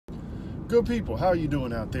Good people, how are you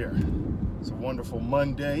doing out there? It's a wonderful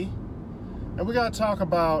Monday, and we got to talk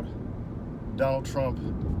about Donald Trump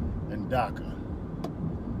and DACA.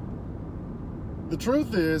 The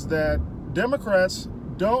truth is that Democrats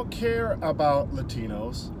don't care about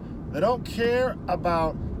Latinos. They don't care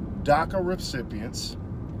about DACA recipients.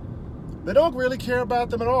 They don't really care about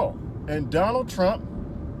them at all. And Donald Trump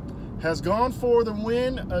has gone for the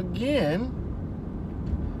win again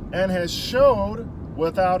and has showed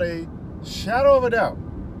without a shadow of a doubt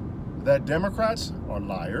that Democrats are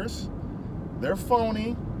liars, they're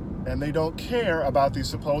phony, and they don't care about these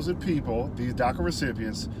supposed people, these DACA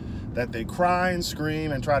recipients, that they cry and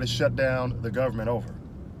scream and try to shut down the government over.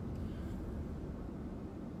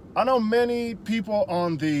 I know many people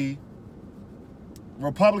on the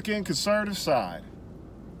Republican conservative side,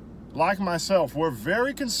 like myself, were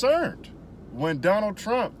very concerned when Donald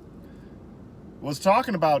Trump was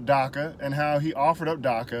talking about DACA and how he offered up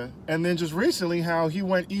DACA, and then just recently how he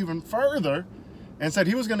went even further and said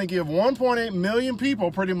he was going to give 1.8 million people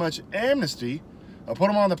pretty much amnesty, put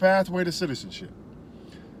them on the pathway to citizenship.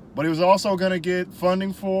 But he was also going to get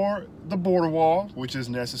funding for the border wall, which is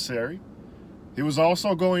necessary. He was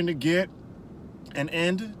also going to get an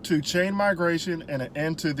end to chain migration and an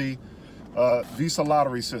end to the visa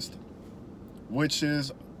lottery system, which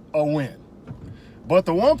is a win. But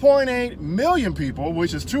the 1.8 million people,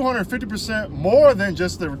 which is 250% more than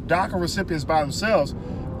just the DACA recipients by themselves,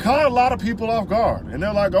 caught a lot of people off guard. And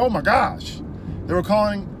they're like, oh my gosh. They were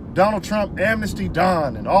calling Donald Trump Amnesty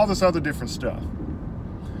Don and all this other different stuff.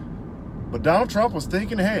 But Donald Trump was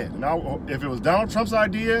thinking ahead. Now, if it was Donald Trump's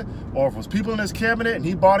idea or if it was people in his cabinet and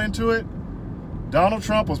he bought into it, Donald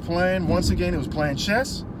Trump was playing, once again, he was playing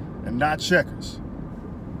chess and not checkers.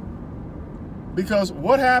 Because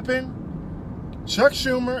what happened? Chuck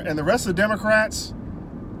Schumer and the rest of the Democrats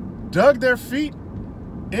dug their feet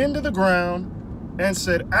into the ground and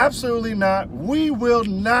said, absolutely not. We will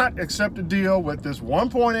not accept a deal with this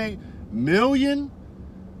 1.8 million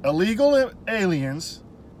illegal aliens.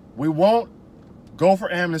 We won't go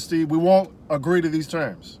for amnesty. We won't agree to these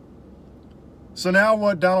terms. So now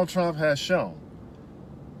what Donald Trump has shown,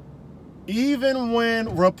 even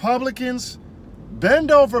when Republicans bend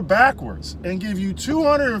over backwards and give you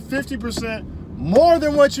 250% more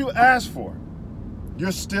than what you asked for,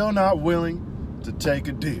 you're still not willing to take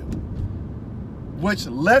a deal. Which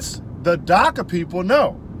lets the DACA people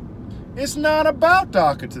know it's not about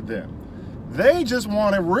DACA to them. They just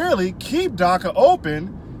want to really keep DACA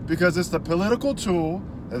open because it's the political tool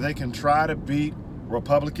that they can try to beat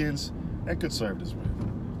Republicans and conservatives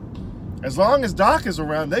with. As long as DACA is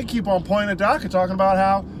around, they keep on pointing at DACA, talking about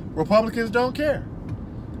how Republicans don't care.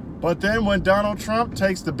 But then when Donald Trump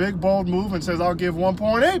takes the big, bold move and says, I'll give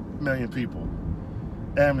 1.8 million people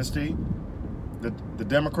amnesty, the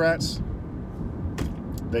Democrats,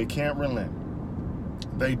 they can't relent.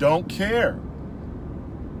 They don't care.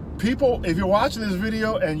 People, if you're watching this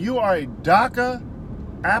video and you are a DACA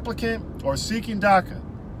applicant or seeking DACA,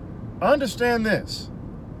 understand this.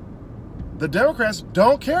 The Democrats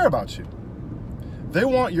don't care about you. They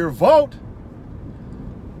want your vote,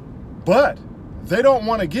 but they don't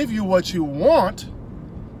want to give you what you want.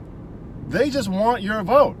 They just want your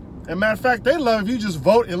vote. As a matter of fact, they love if you just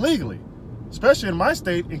vote illegally, especially in my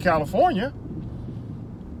state, in California.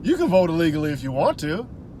 You can vote illegally if you want to.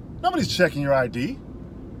 Nobody's checking your ID.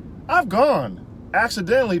 I've gone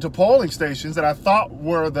accidentally to polling stations that I thought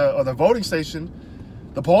were the voting station,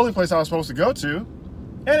 the polling place I was supposed to go to,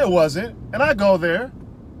 and it wasn't. And I go there,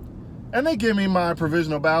 and they give me my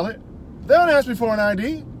provisional ballot. They don't ask me for an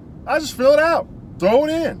ID. I just fill it out, throw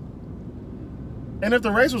it in. And if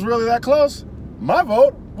the race was really that close, my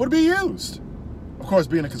vote would be used. Of course,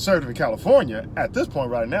 being a conservative in California, at this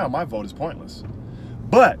point right now, my vote is pointless.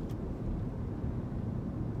 But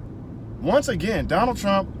once again, Donald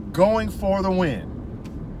Trump going for the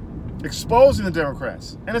win, exposing the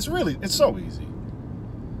Democrats. And it's so easy.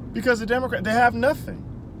 Because the Democrats, they have nothing.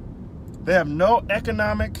 They have no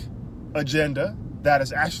economic agenda that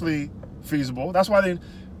is actually feasible. That's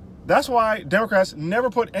why Democrats never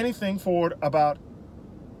put anything forward about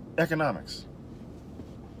economics.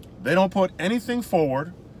 They don't put anything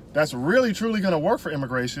forward that's really truly going to work for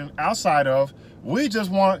immigration outside of, we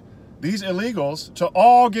just want these illegals to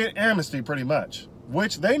all get amnesty pretty much,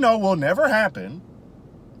 which they know will never happen.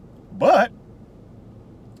 But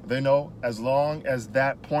they know as long as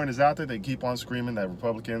that point is out there, they keep on screaming that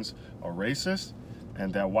Republicans are racist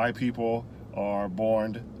and that white people are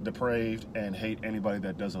born depraved and hate anybody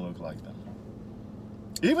that doesn't look like them.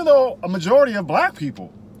 Even though a majority of black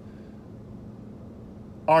people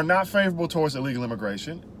are not favorable towards illegal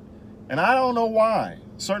immigration, And I don't know why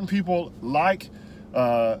certain people like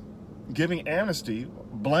giving amnesty,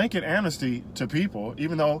 blanket amnesty to people,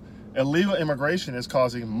 even though illegal immigration is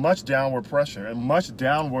causing much downward pressure and much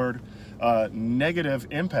downward negative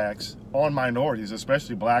impacts on minorities,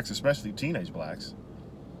 especially blacks, especially teenage blacks.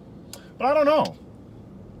 But I don't know.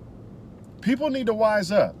 People need to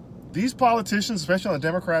wise up. These politicians, especially on the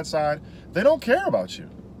Democrat side, they don't care about you.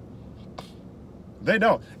 They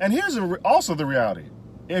don't. And here's also the reality.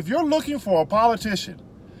 If you're looking for a politician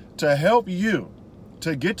to help you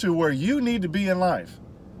to get to where you need to be in life,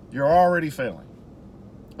 you're already failing.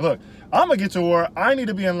 Look, I'm going to get to where I need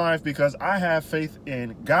to be in life because I have faith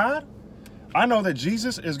in God. I know that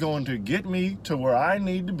Jesus is going to get me to where I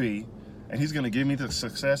need to be, and he's going to give me the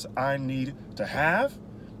success I need to have.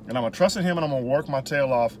 And I'm going to trust in him, and I'm going to work my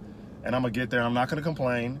tail off, and I'm going to get there. I'm not going to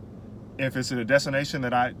complain. If it's at a destination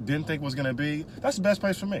that I didn't think was going to be, that's the best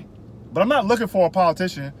place for me. But I'm not looking for a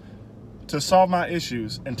politician to solve my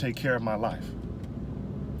issues and take care of my life.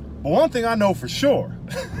 But one thing I know for sure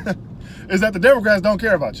is that the Democrats don't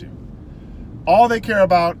care about you. All they care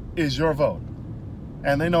about is your vote.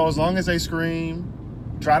 And they know as long as they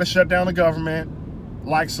scream, try to shut down the government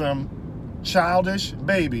like some childish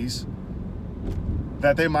babies,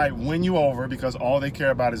 that they might win you over because all they care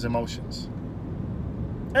about is emotions.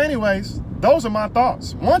 Anyways, those are my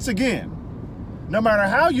thoughts. Once again, no matter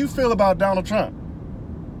how you feel about Donald Trump,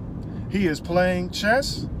 he is playing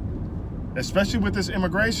chess, especially with this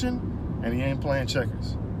immigration, and he ain't playing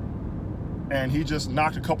checkers. And he just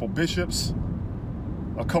knocked a couple bishops,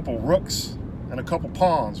 a couple rooks, and a couple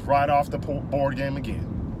pawns right off the board game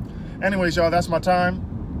again. Anyways, y'all, that's my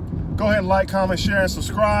time. Go ahead and like, comment, share, and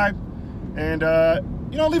subscribe. And,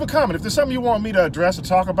 leave a comment. If there's something you want me to address or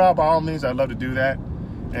talk about, by all means, I'd love to do that.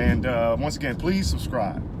 And once again, please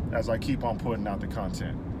subscribe as I keep on putting out the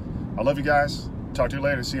content. I love you guys. Talk to you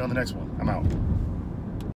later. See you on the next one. I'm out.